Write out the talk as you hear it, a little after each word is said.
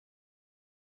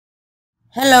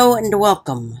Hello and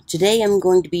welcome. Today I'm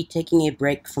going to be taking a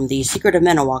break from the Secret of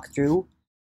Mana walkthrough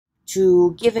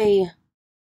to give a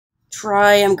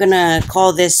try. I'm gonna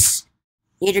call this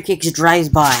Naterkix Drives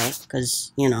By,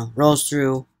 because, rolls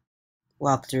through,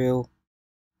 walkthrough.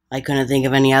 I couldn't think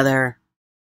of any other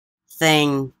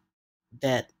thing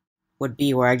that would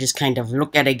be where I just kind of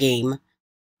look at a game.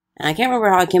 And I can't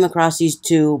remember how I came across these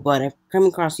two, but I've come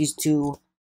across these two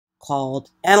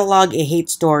called Analogue, A Hate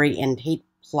Story, and Hate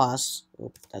Plus.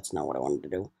 Oop, that's not what I wanted to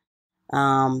do.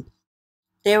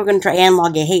 They were going to try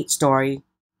Analogue, A Hate Story.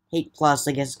 Hate Plus,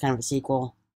 I guess, is kind of a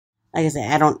sequel. Like I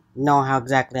said, I don't know how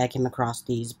exactly I came across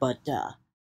these, but,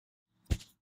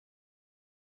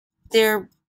 they're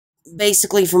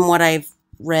basically, from what I've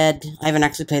read, I haven't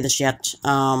actually played this yet,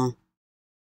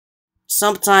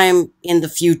 sometime in the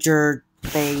future,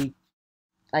 I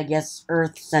guess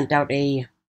Earth sent out a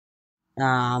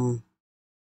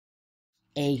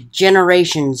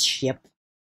generations ship,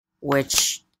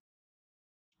 which,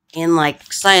 in,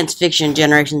 science fiction,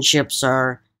 generation ships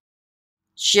are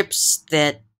ships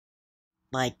that,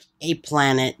 a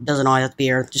planet, doesn't always have to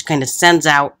be Earth, just kind of sends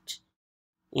out,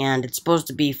 and it's supposed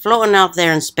to be floating out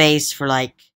there in space for,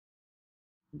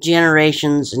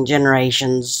 generations and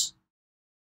generations.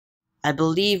 I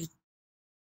believe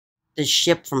the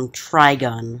ship from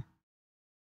Trigun,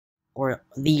 or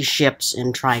these ships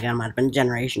in Trigun, might have been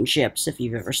generation ships, if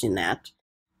you've ever seen that.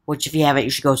 Which, if you haven't,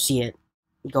 you should go see it.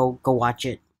 Go watch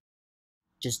it.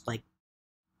 Just,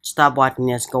 stop watching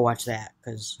this, go watch that,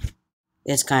 because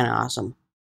it's kind of awesome.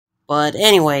 But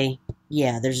anyway,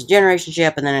 yeah, there's a generation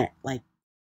ship, and then it,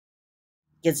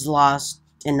 gets lost,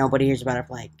 and nobody hears about it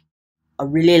for, a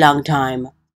really long time.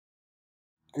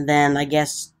 And then, I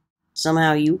guess,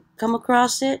 somehow you come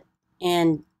across it,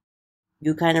 and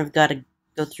you kind of gotta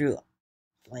go through,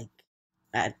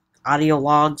 audio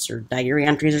logs or diary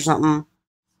entries or something,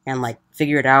 and,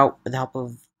 figure it out with the help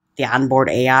of the onboard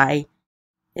AI.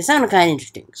 It sounded kind of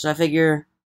interesting, so I figure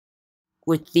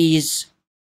with these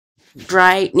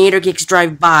Naterkix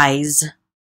Drive-Bys,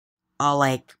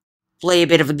 I'll, play a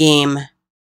bit of a game,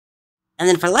 and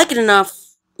then if I like it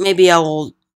enough, maybe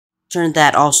I'll turn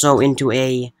that also into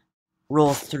a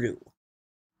roll-through.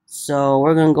 So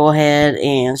we're gonna go ahead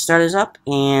and start this up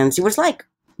and see what it's like.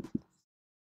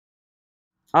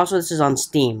 Also, this is on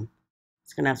Steam.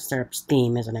 It's gonna have to start up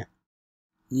Steam, isn't it?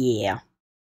 Yeah.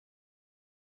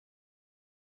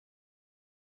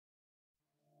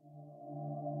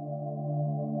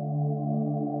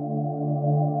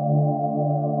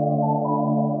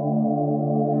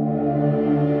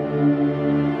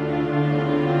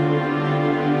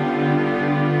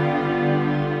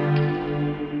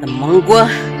 The Mungwa.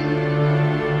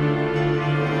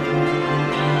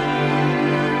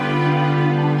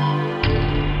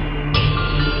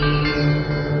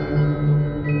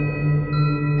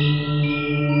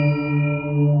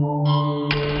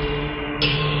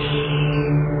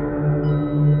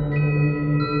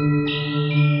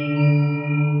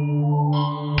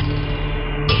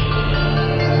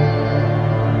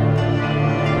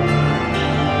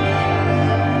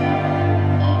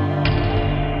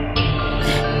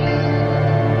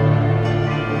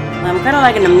 I'm kind of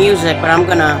liking the music, but I'm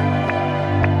gonna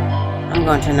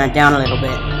turn that down a little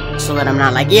bit so that I'm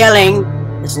not yelling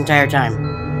this entire time.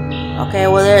 Okay,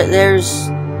 well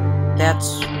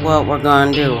that's what we're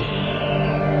gonna do.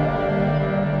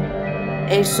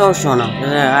 A social note.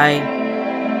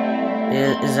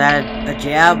 Is that a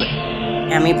jab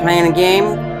at me playing a game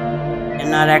and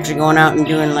not actually going out and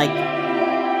doing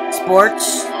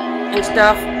sports and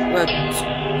stuff? But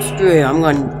screw you, I'm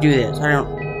gonna do this. I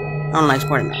don't like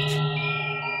sporting much.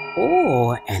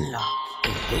 Oh, Analogue, A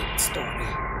Hate Story.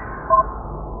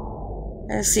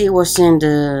 Let's see what's in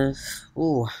the...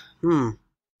 Ooh,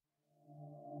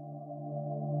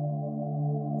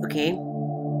 Okay.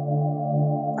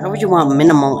 Why would you want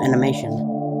minimal animation?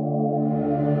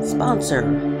 Sponsor.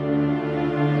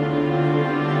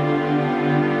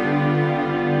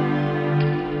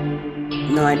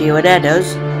 No idea what that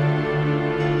does.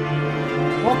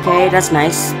 Okay, that's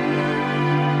nice.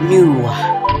 New.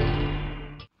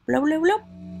 Blow, blow, blow.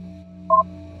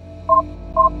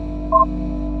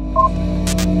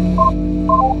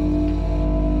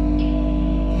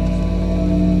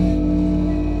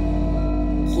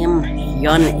 Kim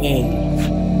Hyun A.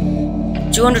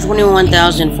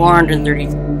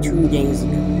 221,432 days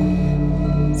ago.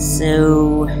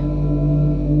 So...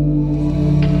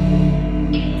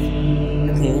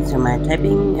 Okay, so am I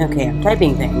typing? Okay, I'm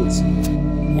typing things.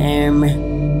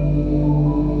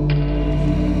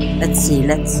 Let's see,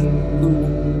 let's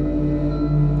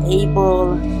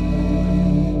enable...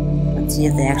 Let's Let's see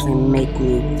if they actually make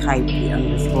me type the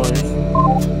underscores.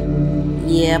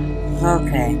 Yep,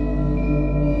 okay.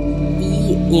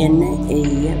 E-N-A-B-L-E.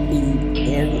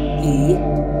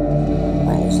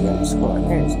 Where's the underscore?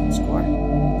 There's the underscore.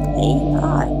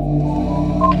 A-I.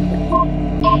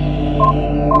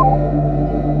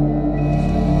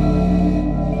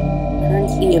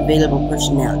 Currently available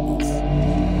personalities.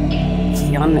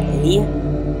 Yon A. I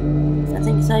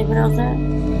think that's how you pronounce that.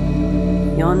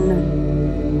 Yon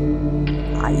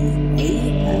I A.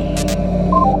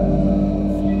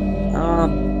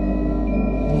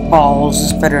 Balls.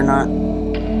 This better not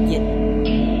get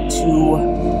too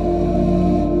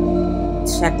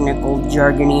technical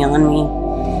jargony on me.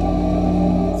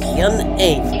 Yon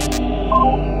A.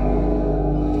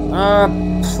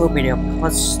 Poopy doop.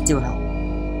 Let's do help.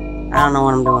 I don't know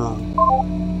what I'm doing wrong.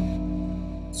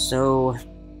 So,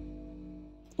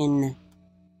 enable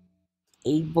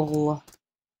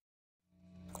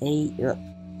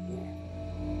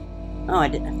oh, I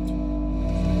did.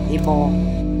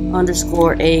 Enable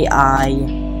underscore AI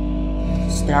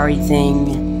starry thing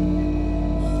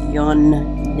yon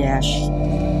dash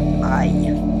I.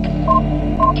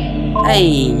 Hey,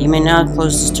 you may now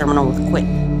close this terminal with quit.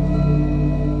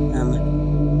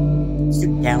 Let's do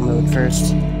download first.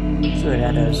 See what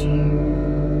that does.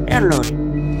 Download.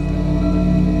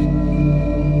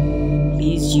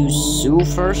 Please use Sue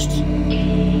first.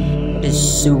 What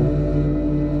is Sue?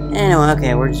 Anyway,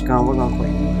 okay, we're gonna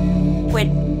quit. Quit.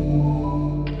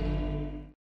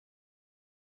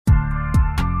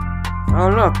 Oh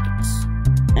look, it's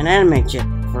an anime chip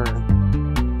for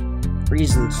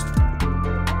reasons.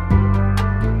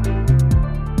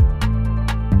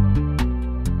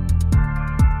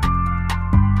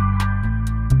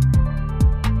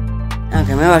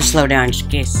 Okay, maybe I'll slow down just in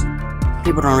case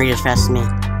people don't read as fast as me.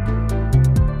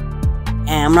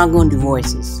 And I'm not going to do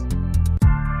voices.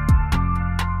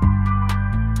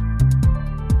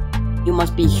 You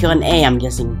must be Hyun A, I'm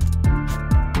guessing.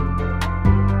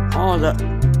 Oh, look.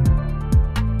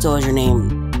 So is your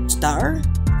name Star?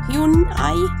 Hyun A?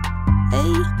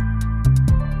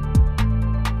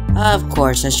 Of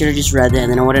course, I should have just read that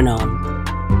and then I would have known.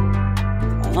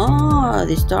 Oh,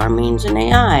 the star means an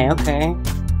AI, okay.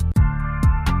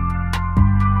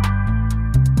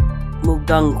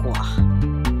 Mugangwa.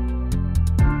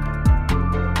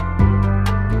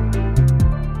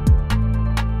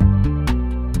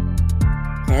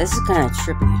 Okay, this is kind of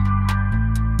trippy.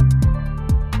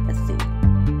 Let's see.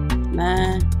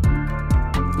 My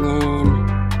name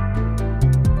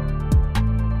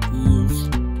is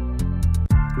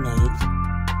Nate,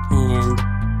 and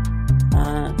I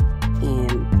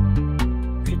am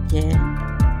pretty.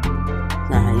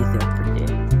 Nah, you feel pretty.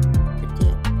 Pretty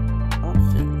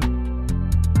awesome.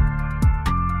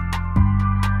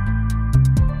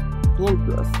 And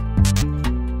rough.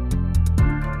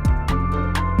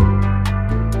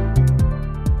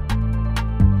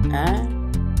 I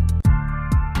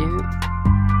don't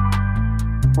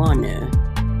wanna.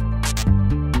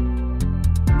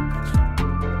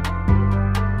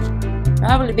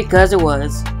 Probably because it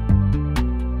was.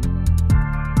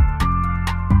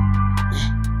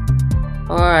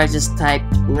 Or I just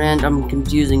typed random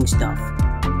confusing stuff.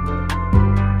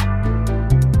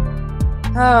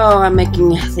 Oh, I'm making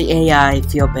the AI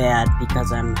feel bad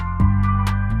because I'm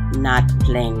not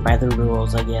playing by the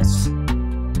rules, I guess.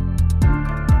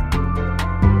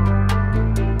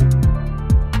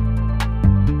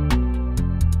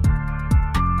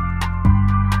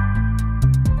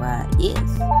 What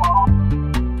if?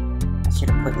 I should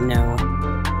have put no.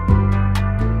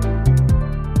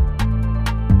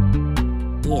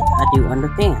 Yeah, I do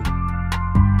understand.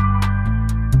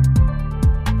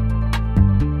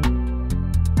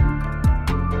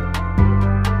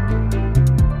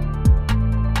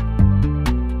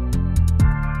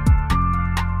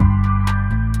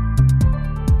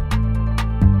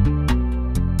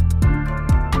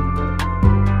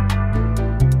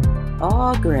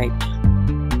 Oh, great.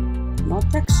 More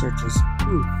text searches.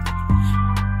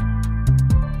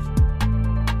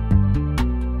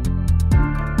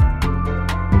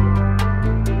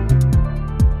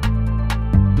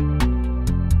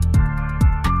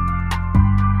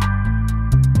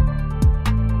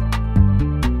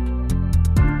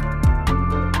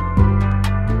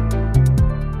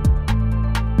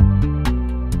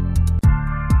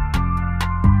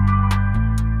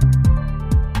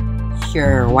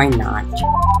 Sure, why not?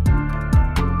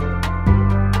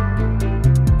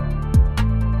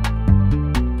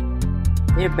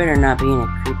 There better not be any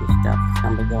creepy stuff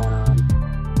gonna be going on.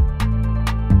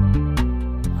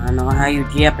 I don't know how you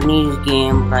Japanese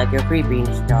games like your creepy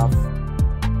stuff.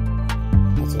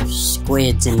 Let's just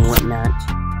squids and whatnot.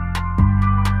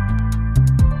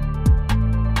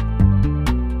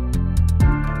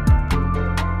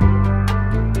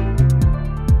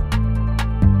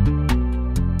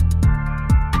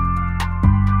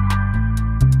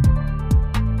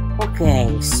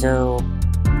 Okay, so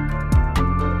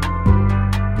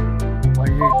what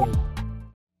did it do?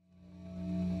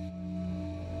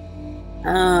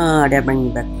 Oh, that brings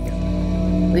me back here.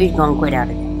 We're gonna quit out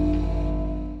again.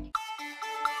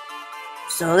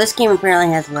 So this game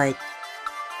apparently has like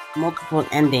multiple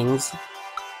endings. I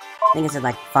think it's at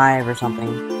like 5 or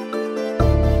something.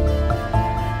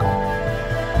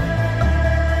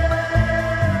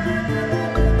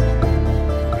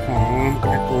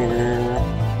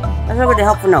 Let's look at the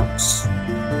helpful notes.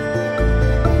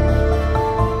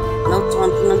 Notes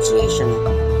on pronunciation.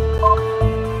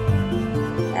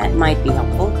 That might be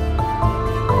helpful.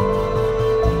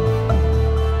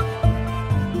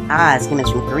 Ah, this game is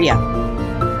from Korea.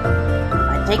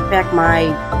 I take back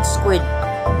my squid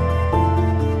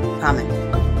comment.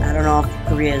 I don't know if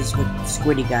Korea is with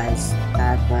squiddy guys.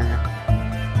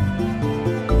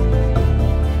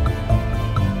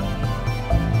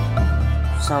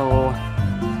 So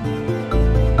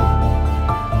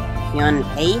Hyun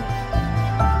A?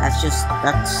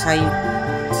 That's how you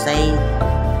say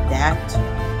that?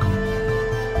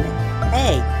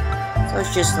 Hey! So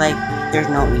it's just like, there's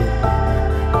no E.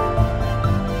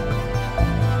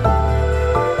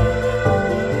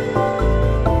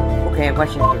 Okay, what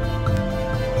should I do?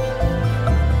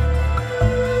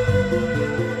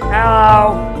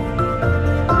 Hello?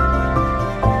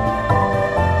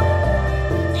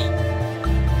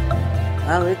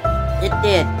 Well, it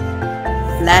did.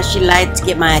 Flashy lights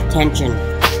get my attention.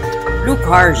 Blue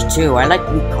cars, too. I like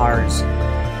blue cars.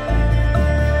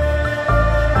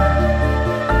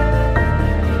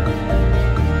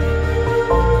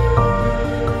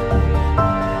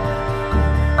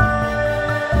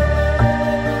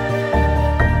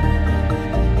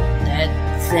 That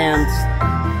sounds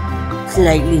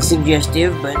slightly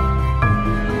suggestive, but...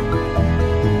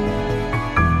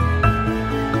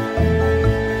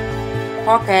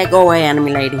 Okay, go away,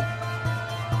 enemy lady.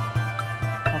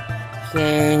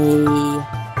 Okay.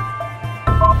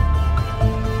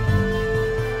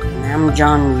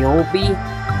 Namjoon Yobi.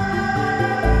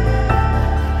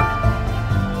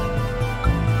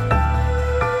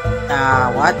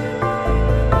 What?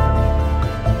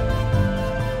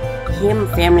 Kim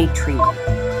family tree.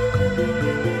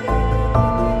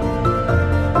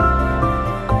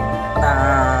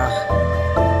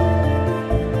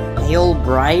 Pale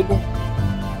bride.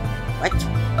 What?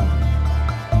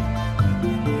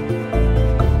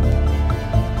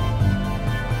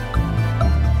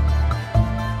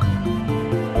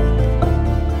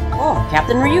 Oh,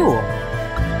 Captain Ryu.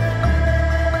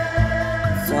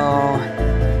 So,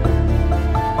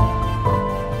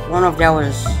 I don't know if that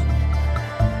was...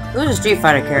 It was a Street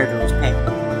Fighter character who was pale.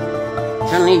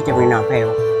 Certainly he's definitely not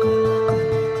pale.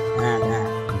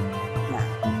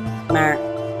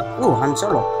 Ooh, Han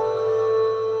Solo.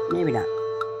 Maybe not.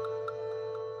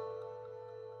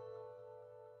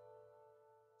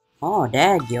 Oh,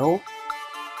 Dad, yo.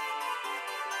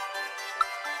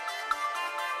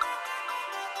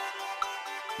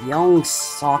 Young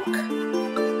Sok.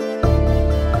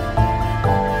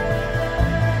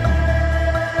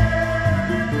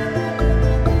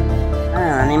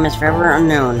 Her name is forever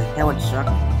unknown. That would suck.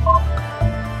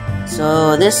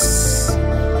 So this,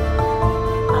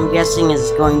 I'm guessing,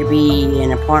 is going to be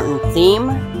an important theme,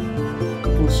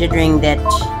 considering that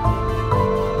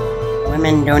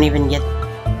women don't even get,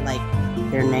 like,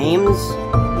 their names.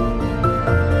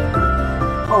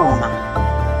 Oh my.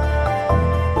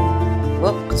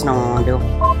 Whoop, that's not what I want to do.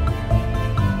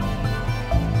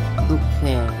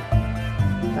 Okay.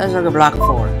 Let's look at block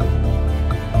 4.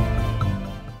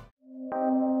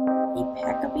 A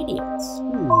pack of idiots.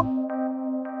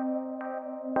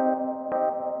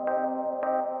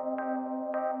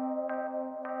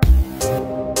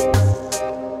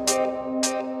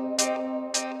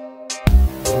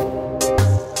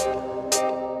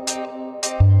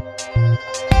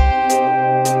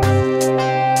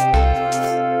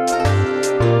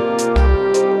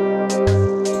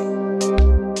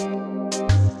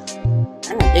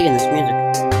 Digging this music.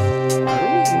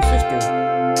 What's this do?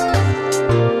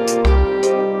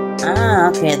 Ah,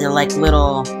 okay, they're like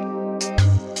little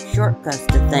shortcuts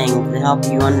to things to help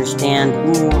you understand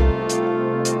who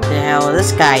the hell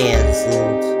this guy is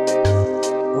and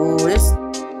who this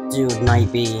dude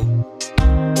might be.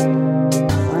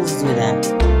 Let's do that.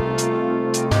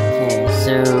 Okay,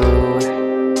 so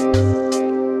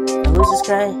who's this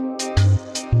guy?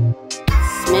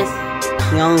 Smith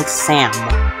Young Sam.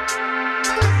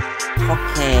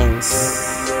 Okay.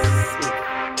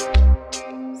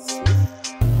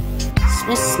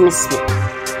 Smith.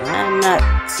 I'm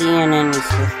not seeing any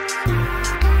Smith.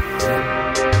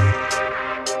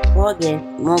 Okay,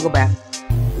 we'll go back.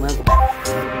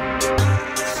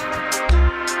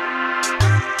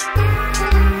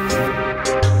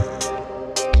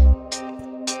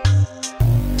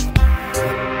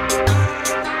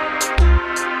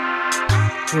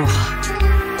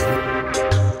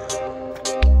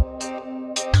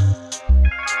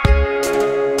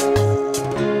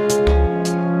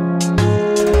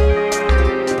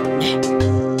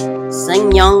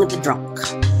 Sing Young the Drunk.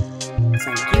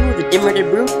 Sing You the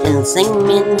Dim-witted Brute and Sing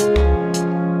Min.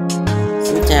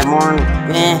 Since that morning.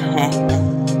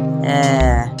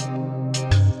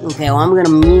 Okay, well I'm gonna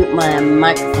mute my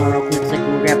microphone real quick so I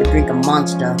can grab a drink of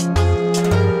Monster.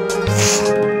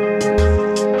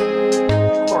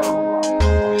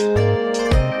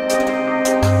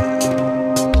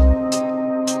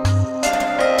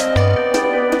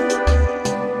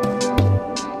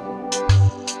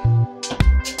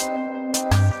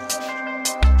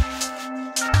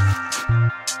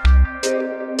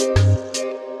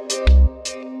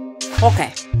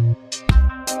 Okay.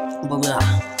 Blah.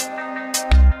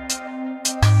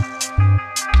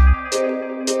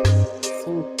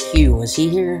 Thank you. Was he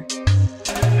here?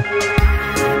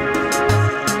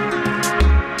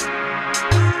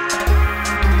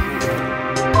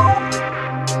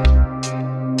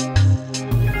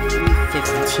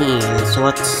 So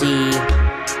let's see.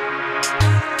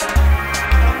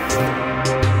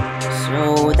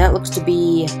 So that looks to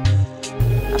be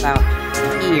about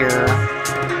here.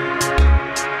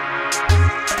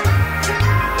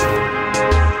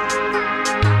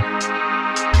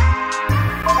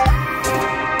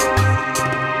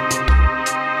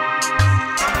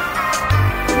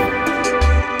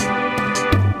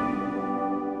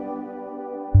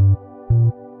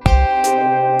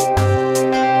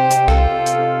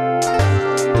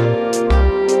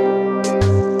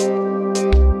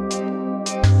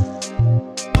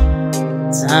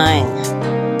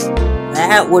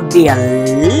 That would be a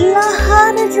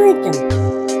lot of drinking.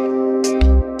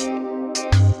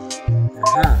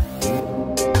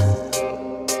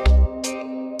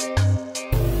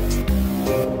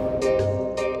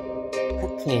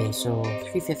 Okay, so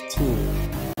 3:15.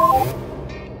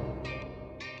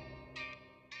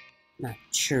 Not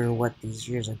sure what these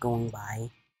years are going by.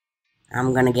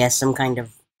 I'm gonna guess some kind of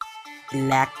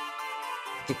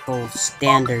galactical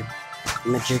standard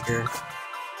majigger.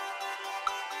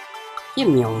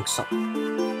 Kim Young Sok.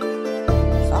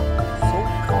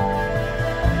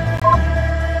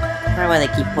 Probably why they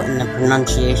keep putting the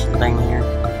pronunciation thing here.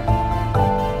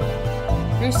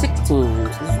 3:16. So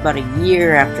this is about a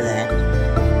year after that.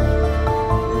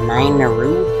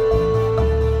 Naru.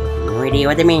 No idea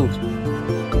what that means.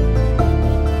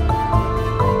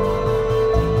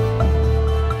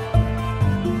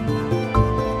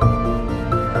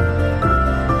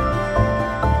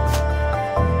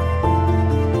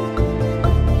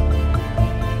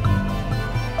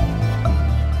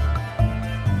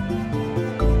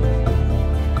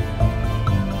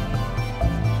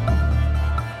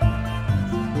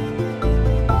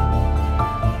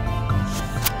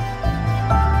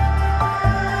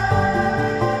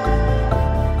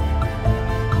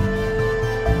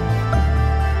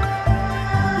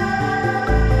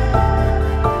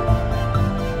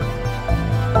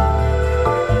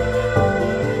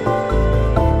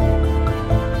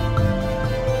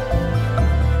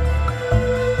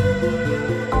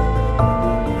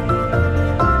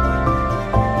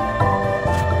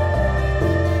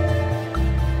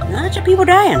 People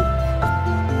dying.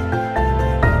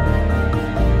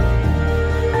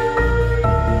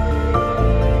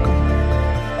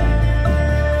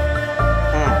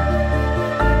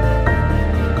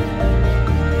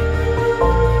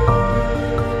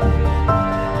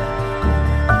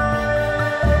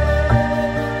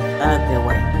 Okay,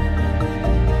 wait.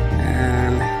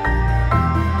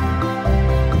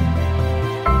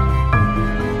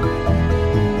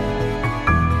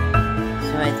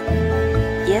 So I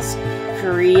guess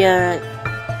Korea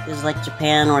is like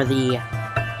Japan, where they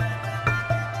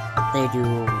do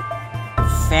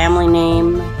family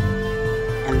name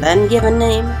and then given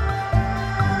name.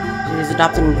 He was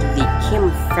adopted into the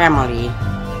Kim family.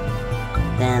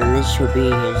 Then this would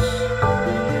be his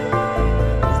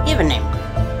given name.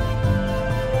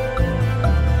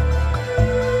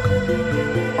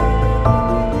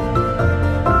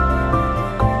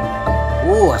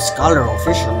 Ooh, a scholar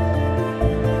official.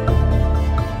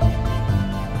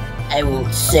 I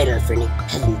won't settle for any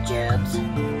peasant jobs.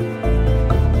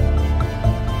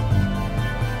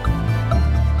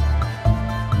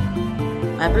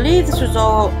 I believe this was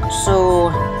also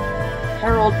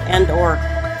Harold and/or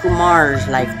Kumar's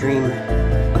life dream.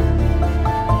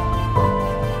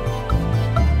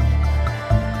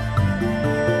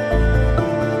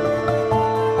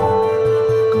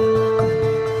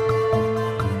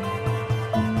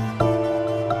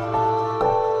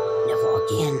 Never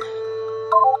again.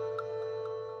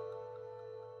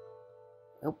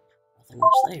 Nope, nothing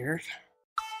else there.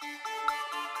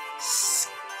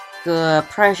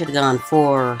 Probably should have gone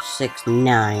 4, 6,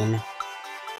 9.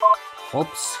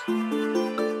 Oops.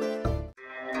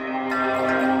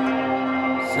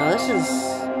 So this is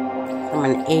from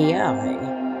an AI.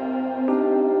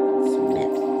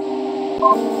 Smith.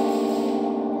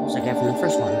 Looks like I from the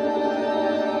first one.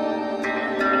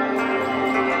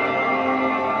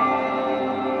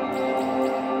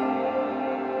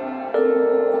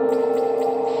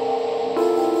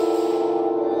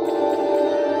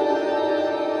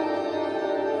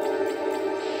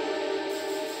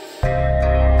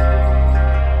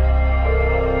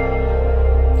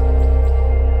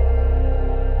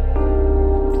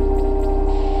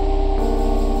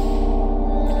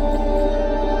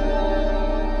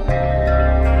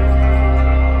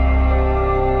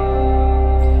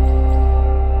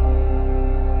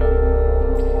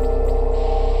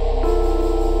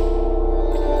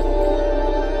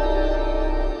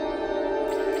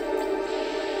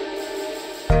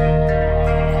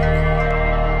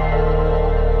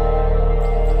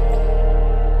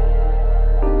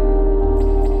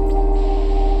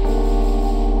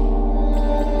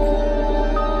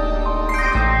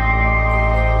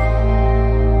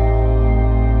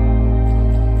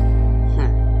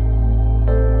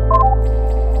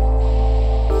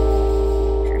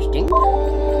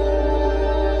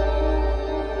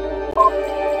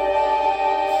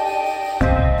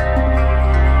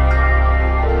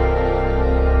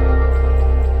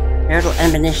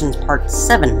 Admonitions Part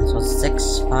 7, so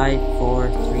 6, 5, 4,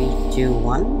 3, 2,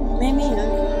 1, maybe?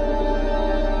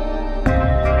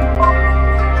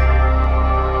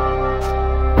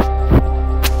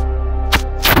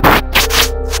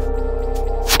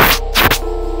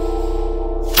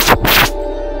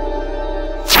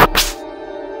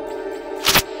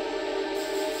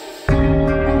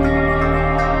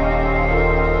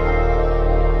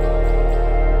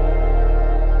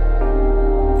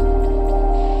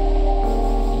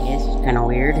 Kind of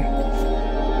weird.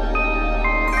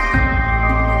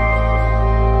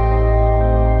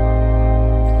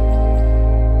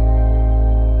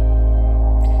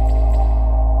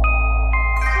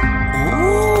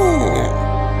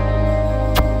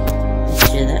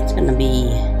 So that's gonna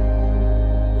be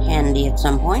handy at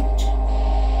some point.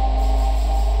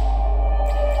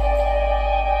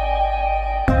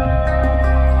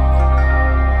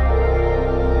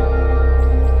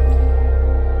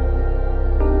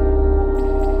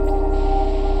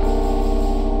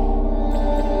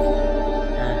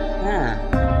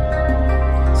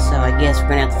 Guess we're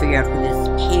gonna have to figure out who this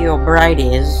pale bride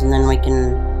is, and then we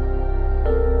can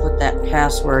put that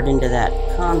password into that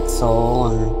console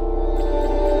and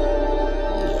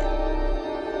yeah.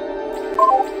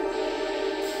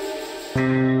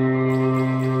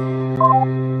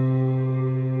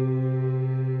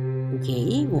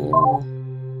 Okay, well,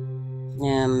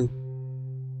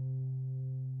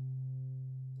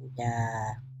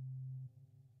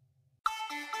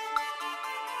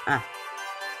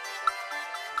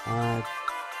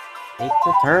 Take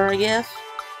with her, I guess.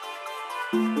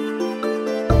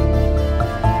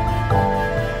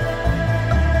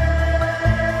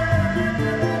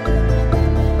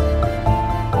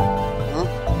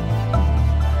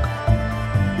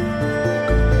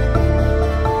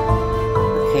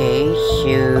 Okay,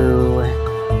 so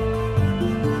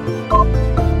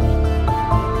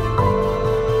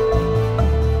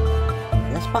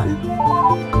this button.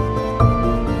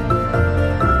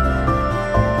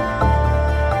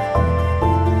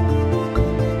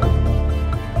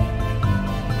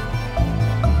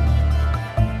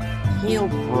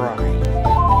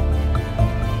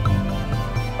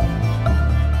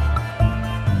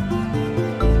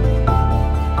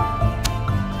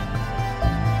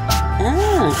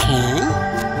 Okay.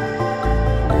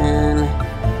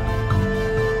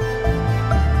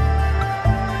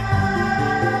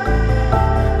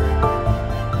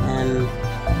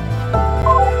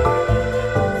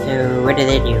 So what do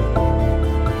they do?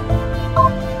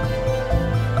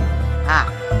 Ah.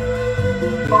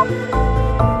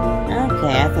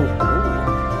 Okay, I think.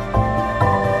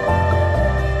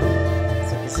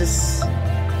 So is this? I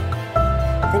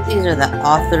think these are the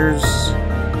authors.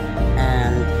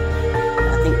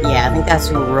 Yeah, I think that's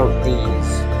who wrote these.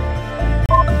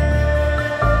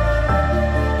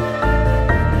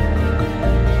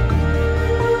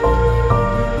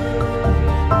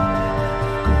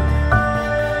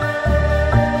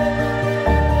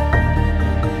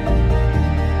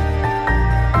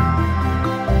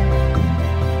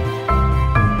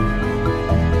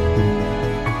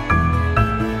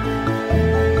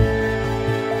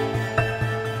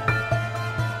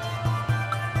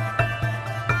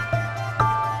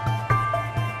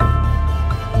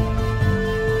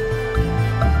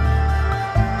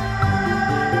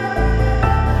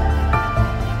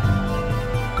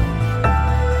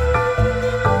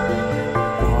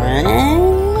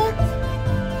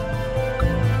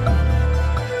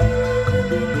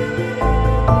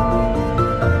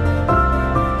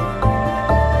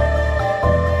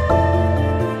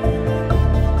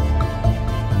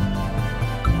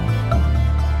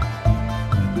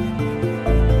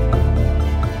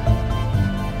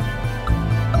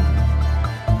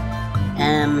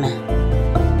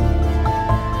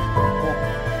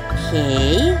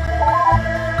 Okay.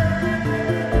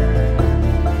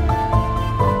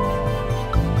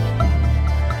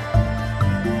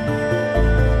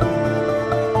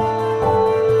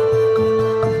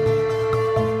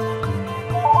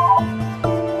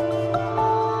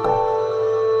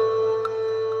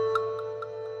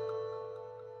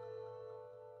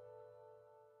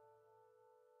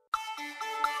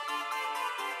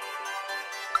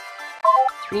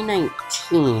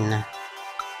 $3.19.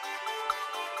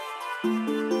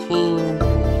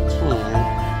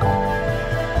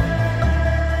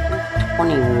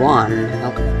 21.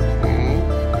 Okay.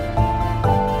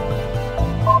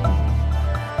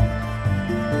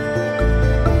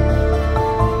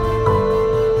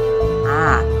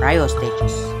 Ah, cryo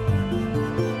stages.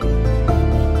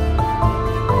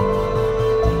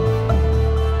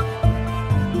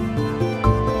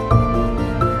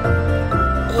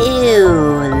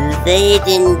 Ew, they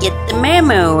didn't get the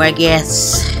memo, I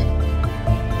guess.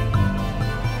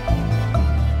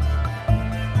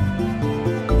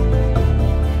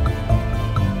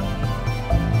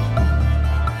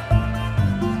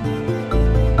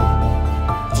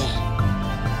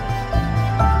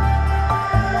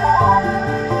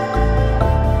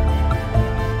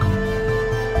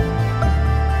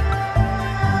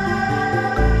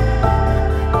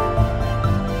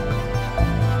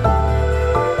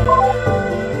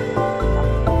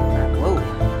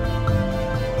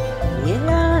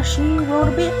 She wrote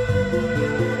a bit.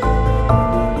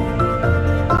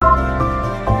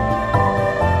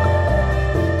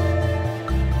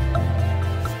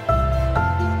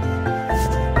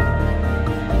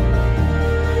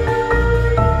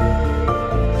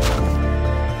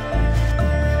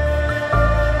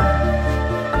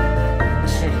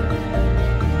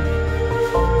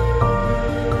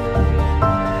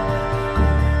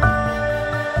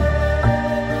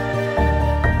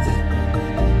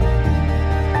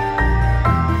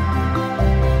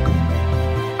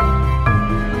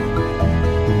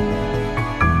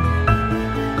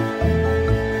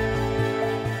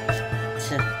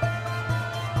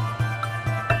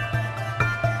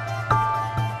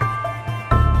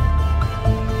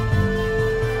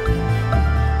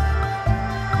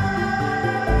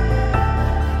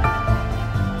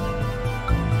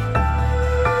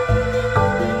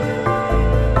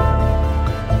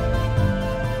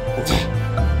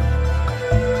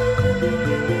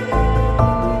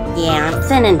 Yeah, I'm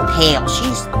thin and pale.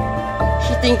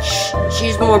 She thinks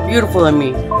she's more beautiful than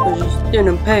me. But she's thin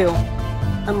and pale.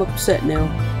 I'm upset now.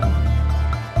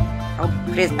 Oh,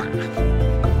 prisoner.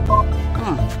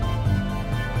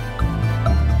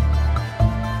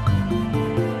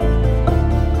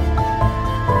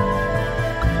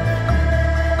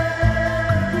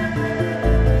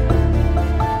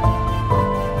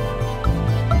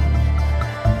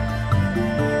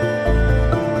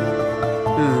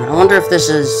 I wonder if this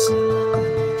is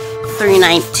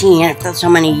 319, if that's how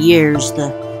many years the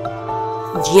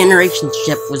generation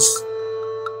ship was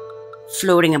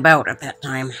floating about at that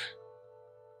time.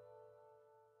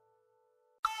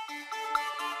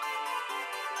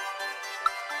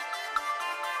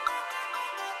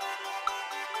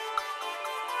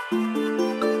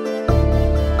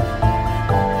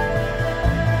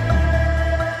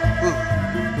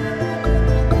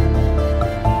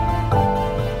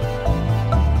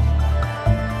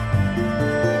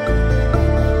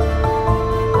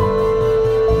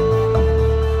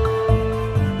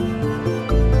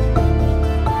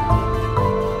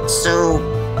 So,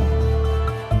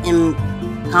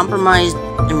 compromised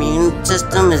immune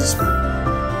system is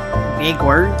big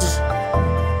words?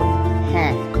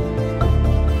 Huh.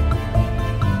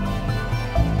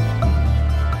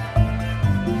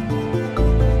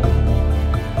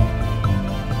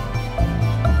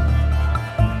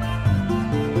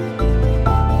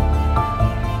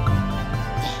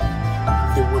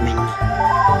 The woman.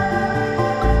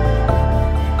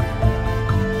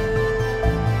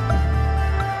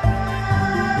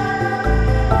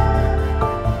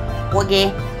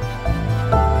 Okay.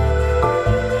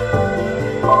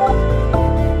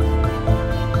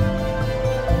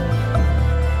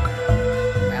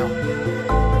 Well,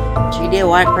 she did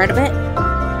what, quite a bit?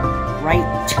 Right,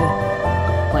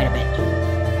 quite a bit.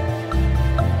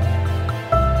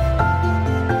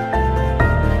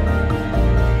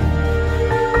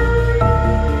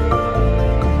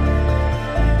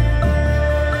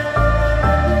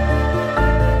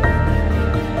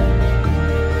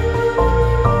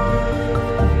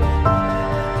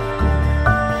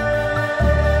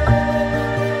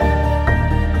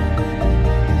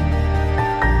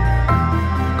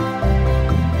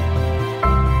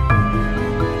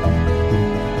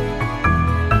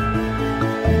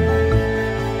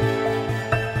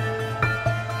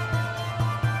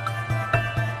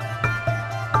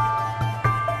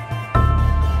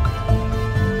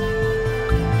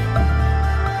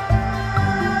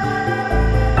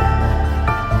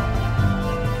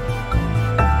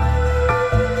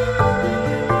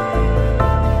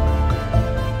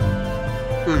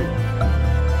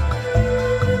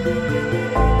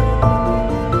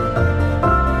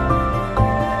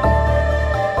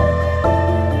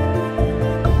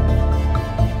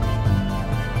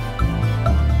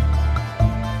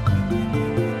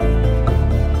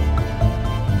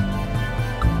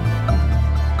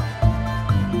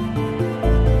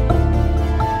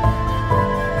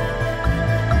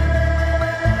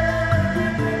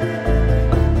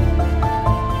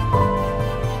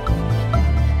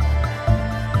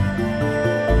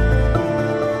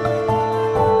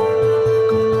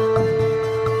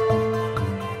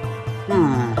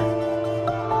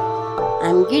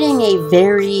 I'm getting a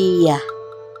very,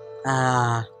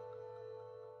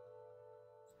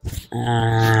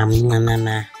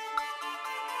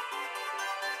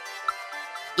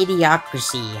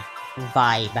 idiocracy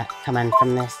vibe coming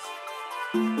from this.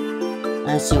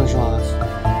 Let's see what she wants.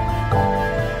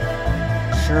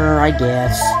 Sure, I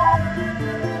guess.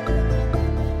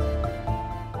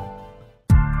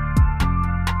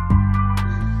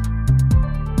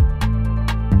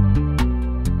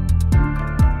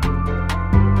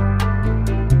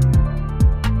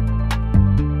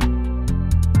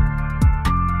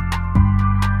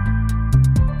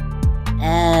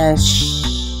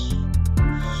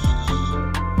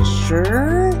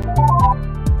 Sure?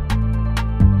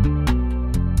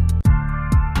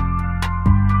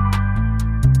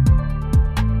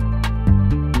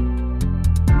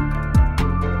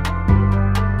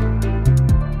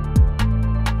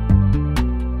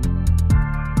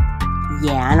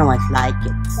 Yeah, I know what it's like.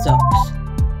 It sucks.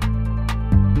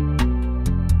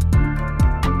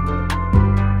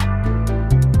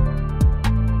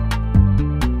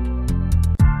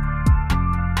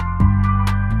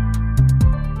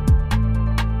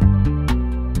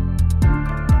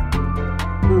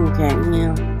 Okay,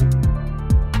 yeah.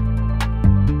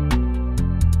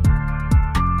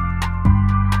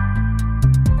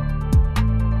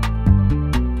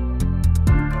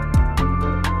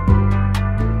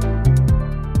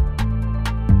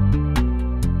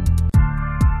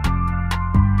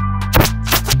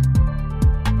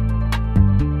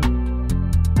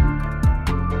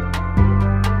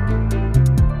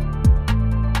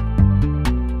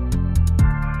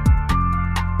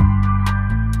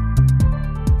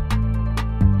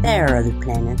 There are other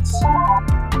planets.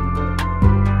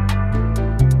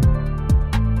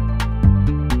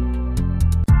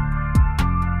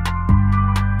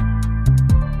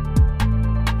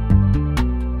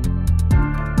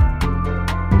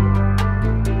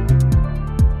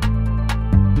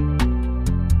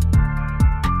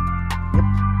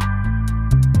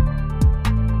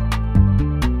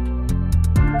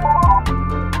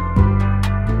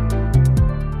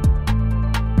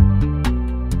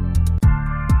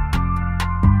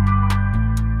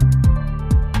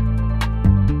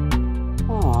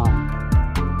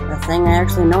 I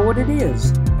actually know what it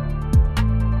is.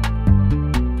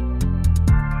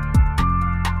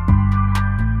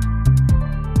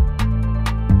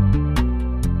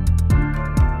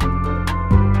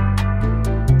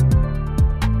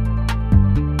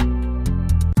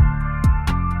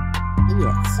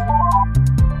 Yes.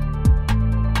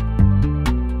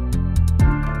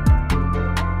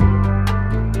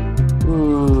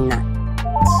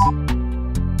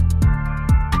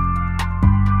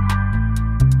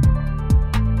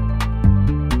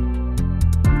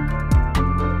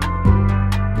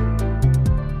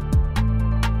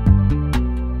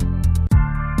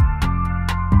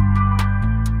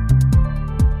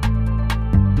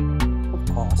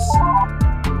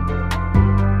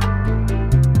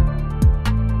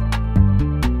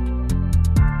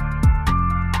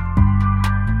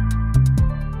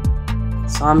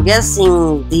 So I'm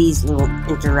guessing these little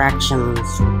interactions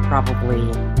will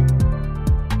probably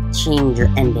change your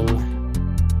ending.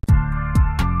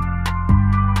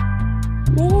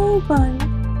 Yay, fun.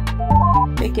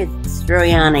 We could throw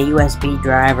you on a USB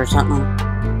drive or something.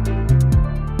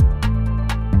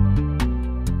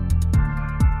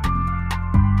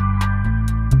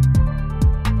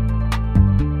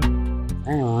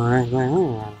 I don't know what's going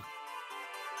on.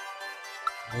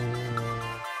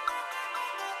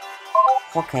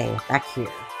 Okay, back here.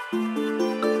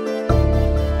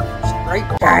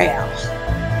 Straight down.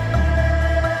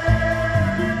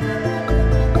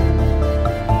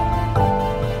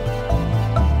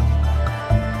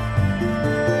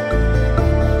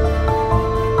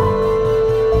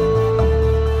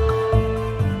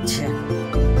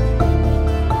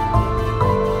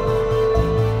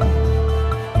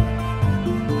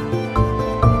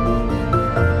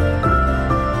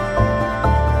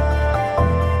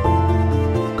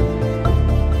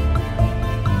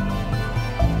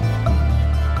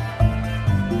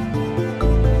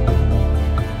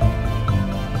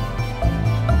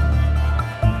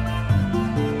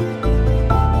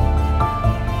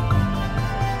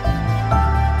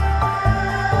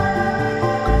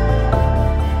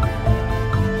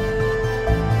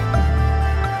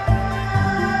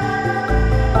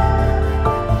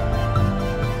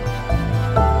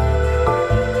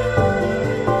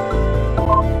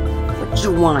 What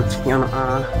you want, Fiona?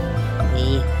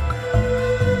 Hey.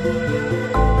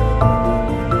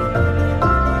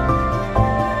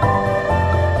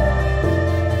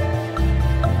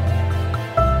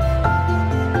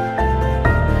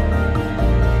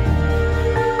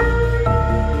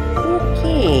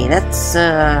 It's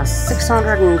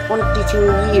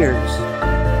 622 years.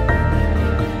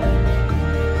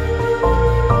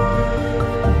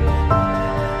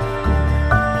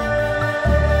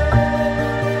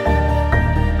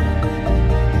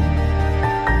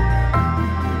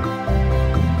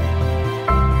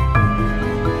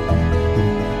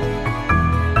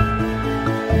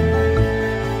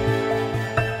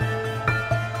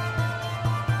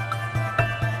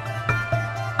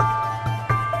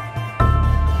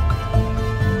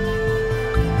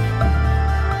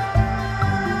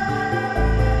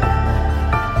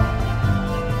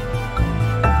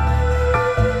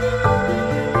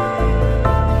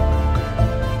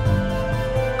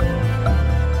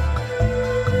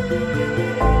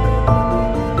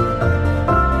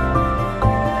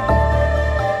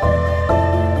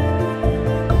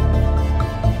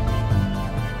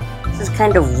 This is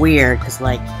kind of weird, because,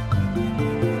 like,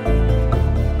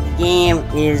 the game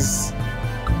is,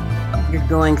 you're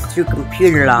going through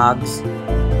computer logs,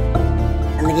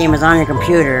 and the game is on your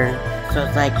computer, so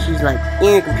it's like, she's, like,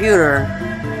 in your computer,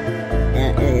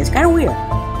 and it's kind of weird.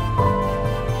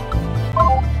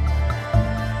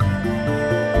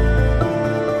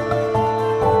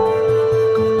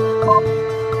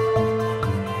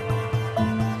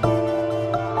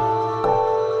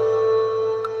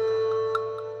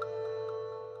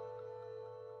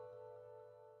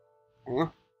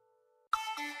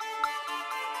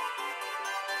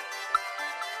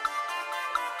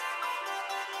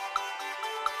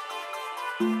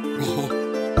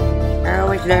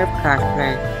 Always there for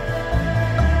cosplay.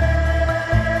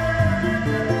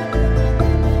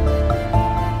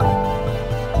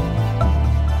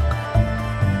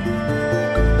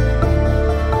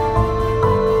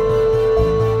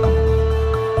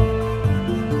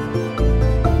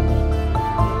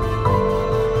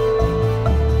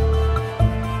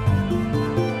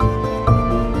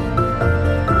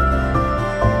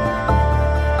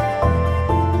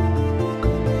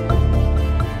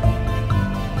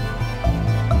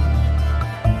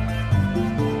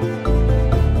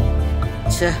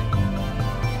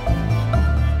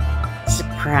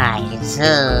 Surprise. Is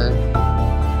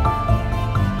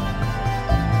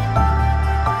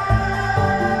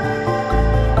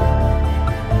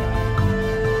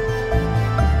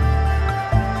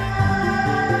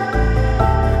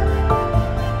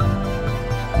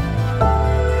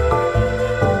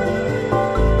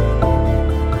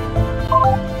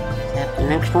that the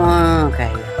next one?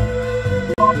 Okay.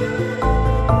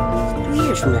 2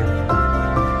 years from now.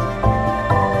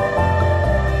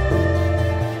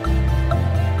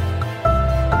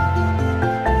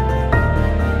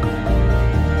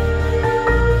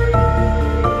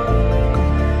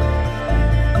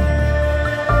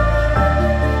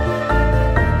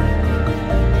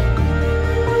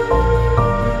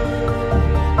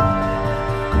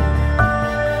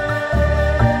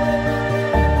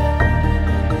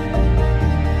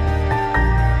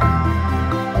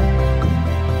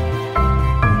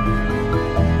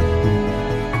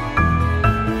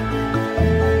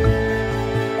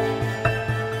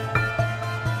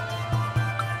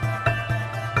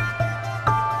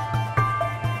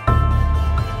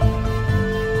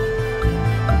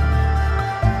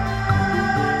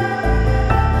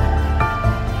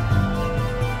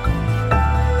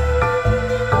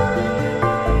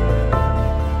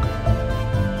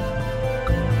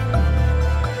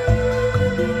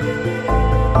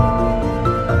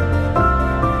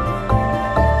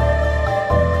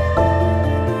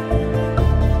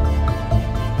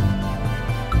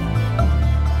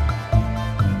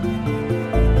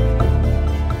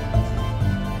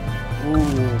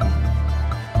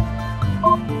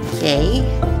 Okay.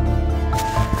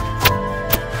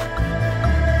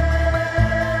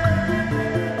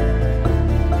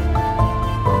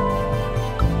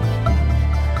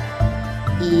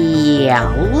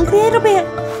 Yeah, a little bit.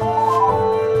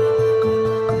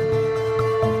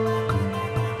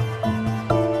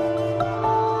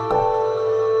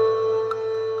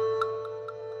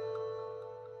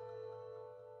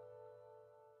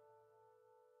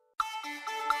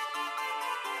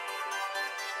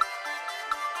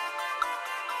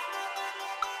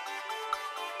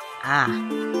 Ah.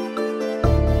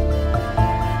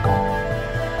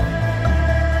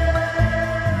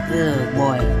 Oh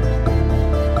boy.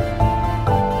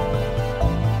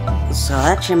 So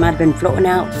that ship might have been floating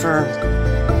out for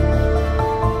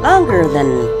longer than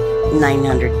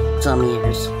 900 some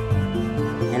years.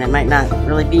 And it might not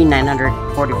really be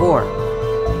 944.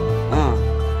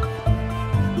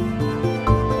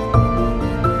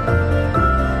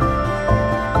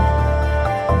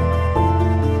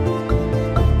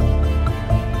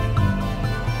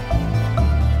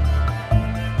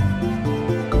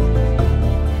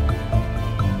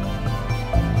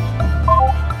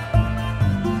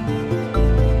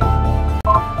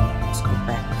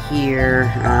 here.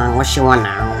 What she want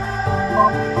now?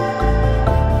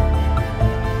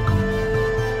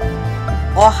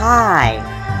 Oh, hi!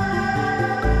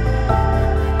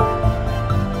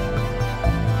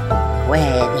 Go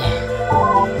ahead.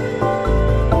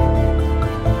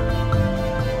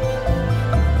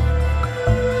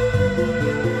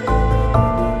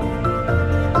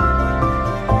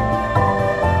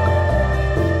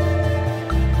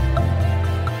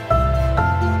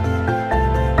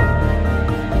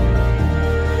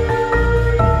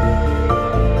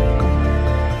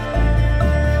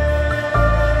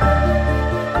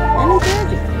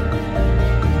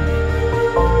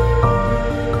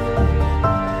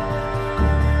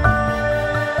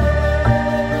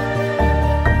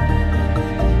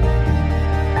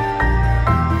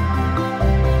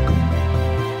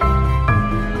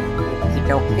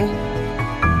 Okay.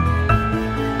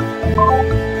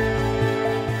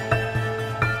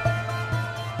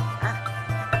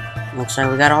 Looks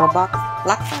like we got all block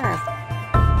 5.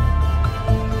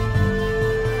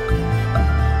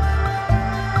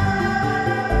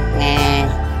 And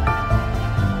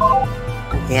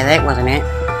okay, that wasn't it.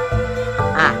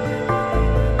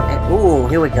 Ooh,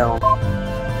 here we go.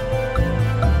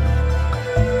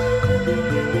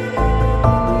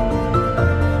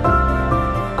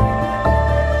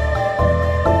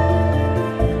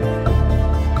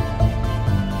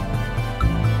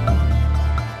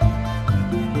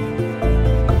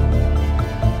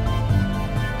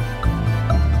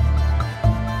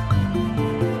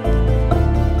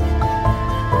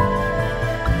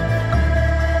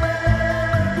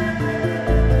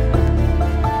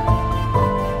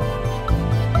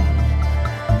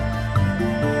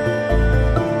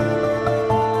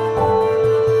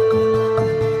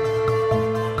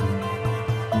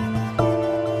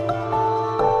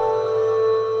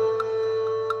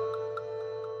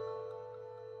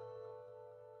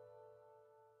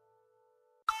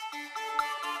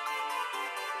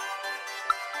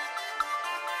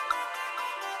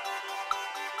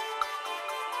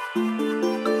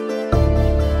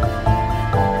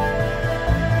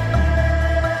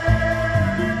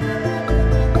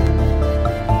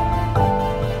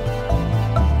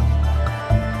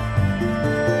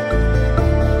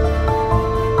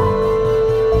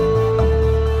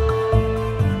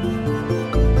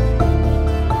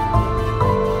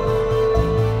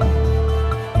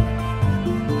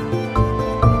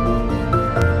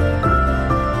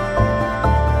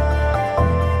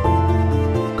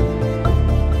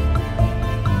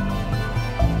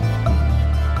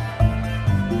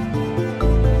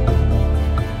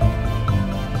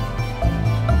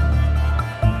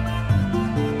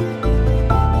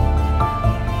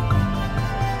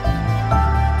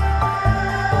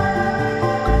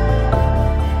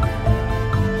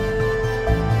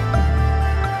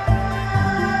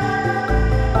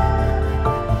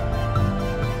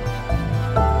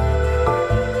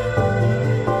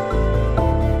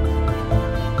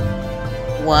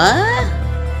 What?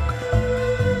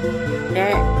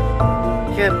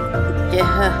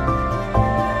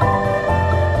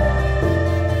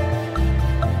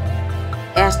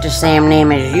 That's the same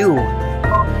name as you.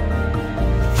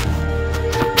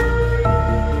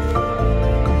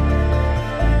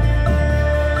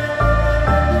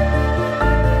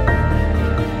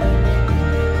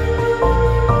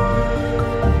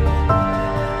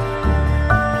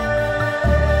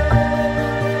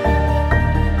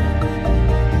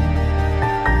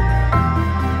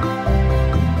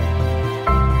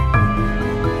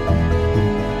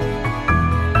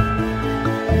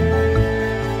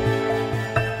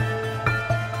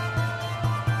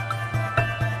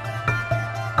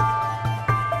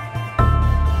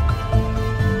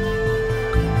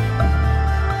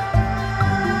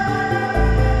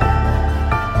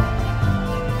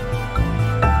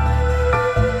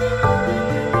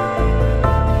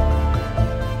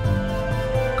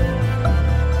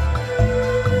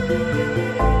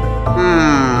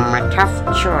 A tough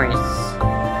choice.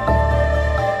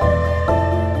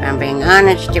 If I'm being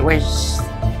honest, it was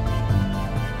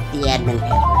the admin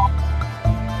password.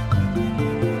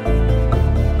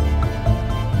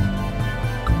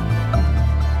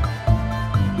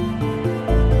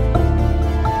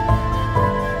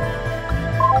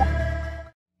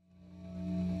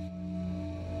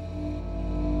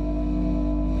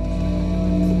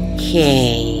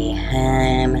 Okay,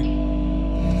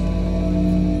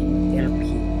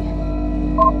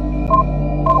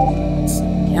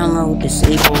 download,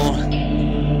 disable,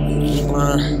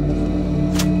 enable.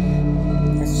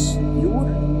 That's you?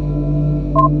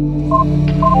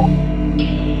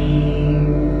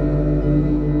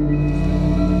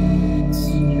 It's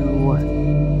you.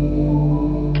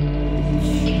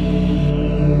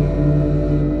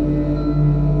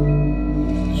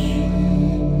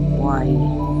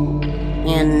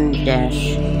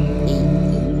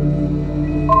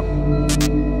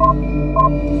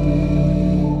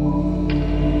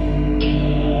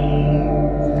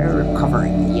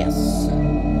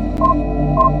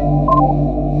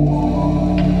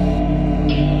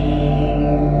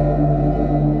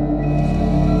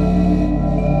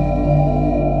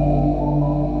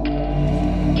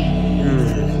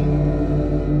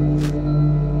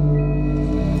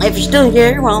 if you're still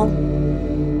here, well,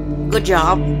 good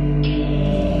job.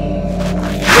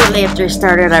 Shortly after I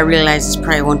started, I realized this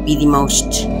probably won't be the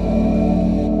most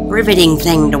riveting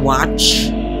thing to watch.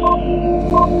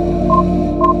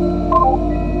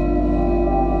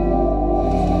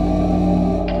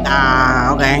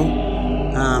 Okay.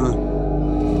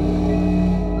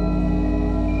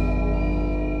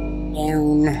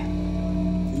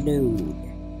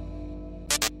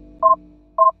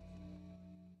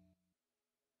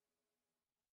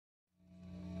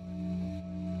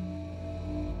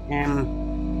 Download.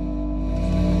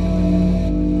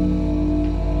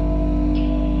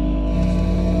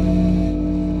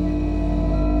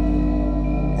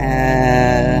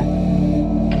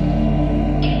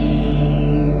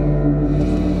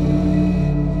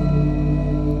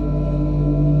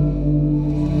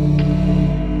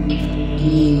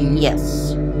 Yes.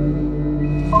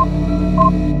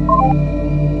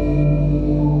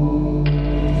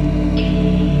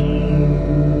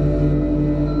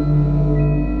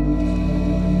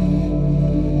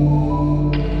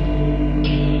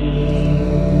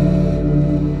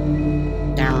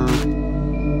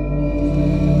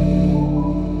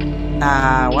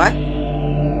 What?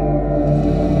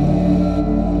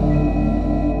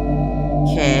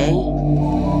 Okay.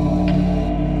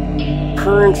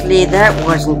 Currently, that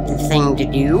wasn't the thing to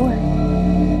do.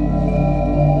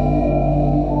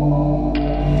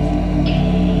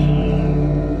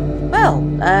 Well,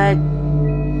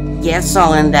 guess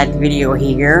I'll end that video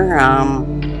here.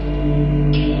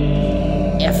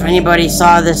 If anybody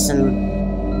saw this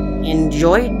and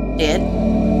enjoyed it,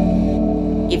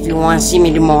 if you want to see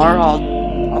me do more,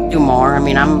 I'll do more. I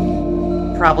mean,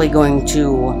 I'm probably going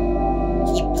to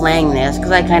keep playing this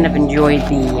because I kind of enjoyed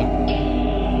the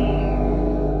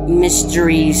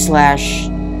mystery slash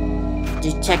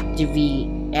detective-y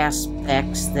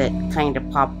aspects that kind of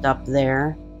popped up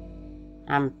there.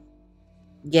 I'm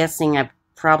guessing I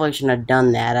probably shouldn't have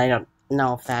done that. I don't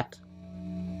know if that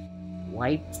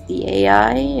wiped the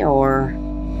AI or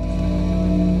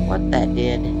what that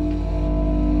did.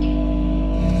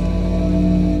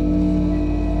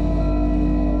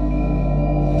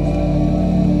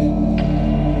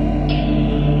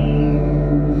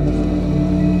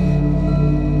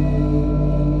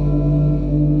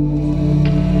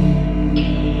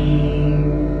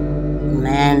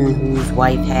 Whose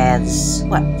wife has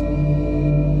what?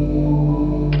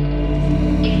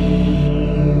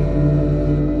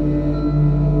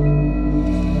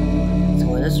 So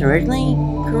was this originally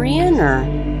Korean or?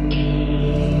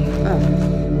 Oh.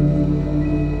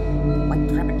 White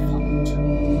rabbit font.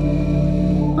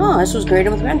 Oh, this was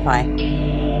created with RenPy.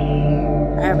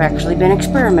 I've actually been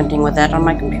experimenting with that on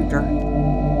my computer.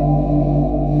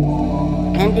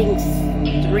 Ending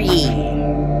 3.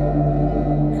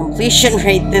 Completion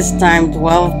rate this time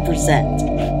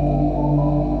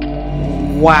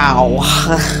 12%. Wow.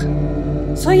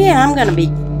 So yeah, I'm gonna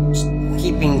be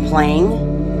keeping playing.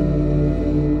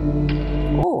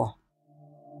 Oh.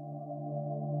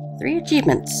 3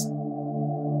 achievements.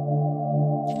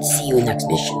 See you in the next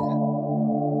mission.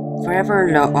 Forever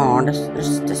alone. Oh,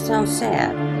 this sounds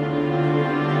sad.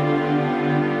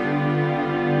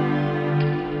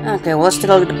 Okay, well, let's take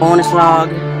a look at the bonus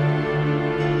log.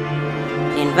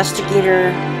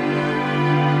 Investigator.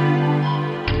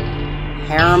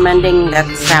 Hair mending, that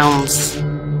sounds...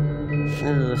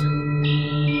 Ugh.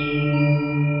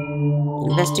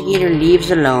 Investigator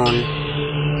leaves alone.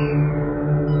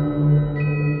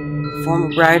 Former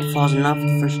bride falls in love for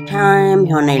the first time.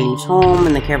 Hyunnae leaves home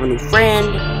in the care of a new friend.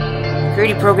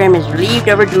 Security program is relieved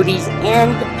of her duties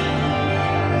and...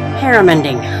 hair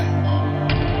mending.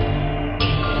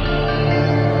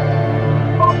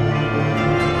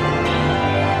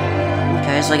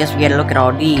 So I guess we gotta look at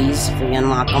all these if we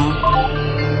unlock them.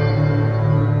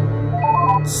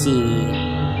 Let's see.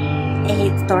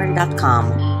 aheadstory.com.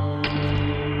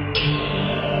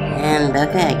 And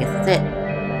okay, I guess that's it.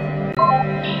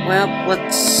 Well,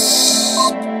 let's...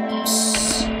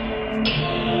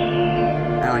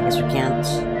 Oh, I guess we can't.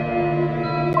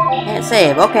 Can't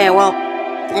save. Okay, well,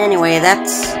 anyway,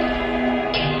 that's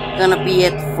gonna be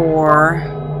it for...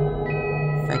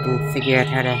 If I can figure out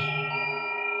how to...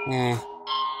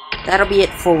 That'll be it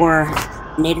for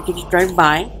Naterkix Drives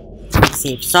By.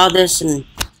 See if you saw this and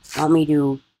want me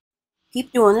to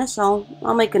keep doing this, I'll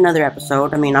make another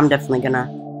episode. I mean, I'm definitely gonna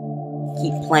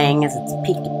keep playing as it's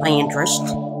piqued my interest.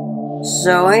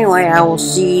 So anyway, I will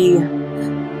see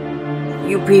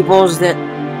you peoples that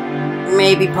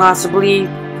maybe possibly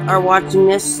are watching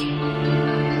this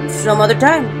some other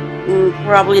time. And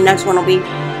probably next one will be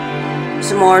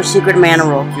some more Secret Mana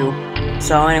roll through.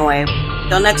 So anyway,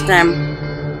 till next time.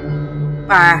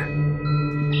 car.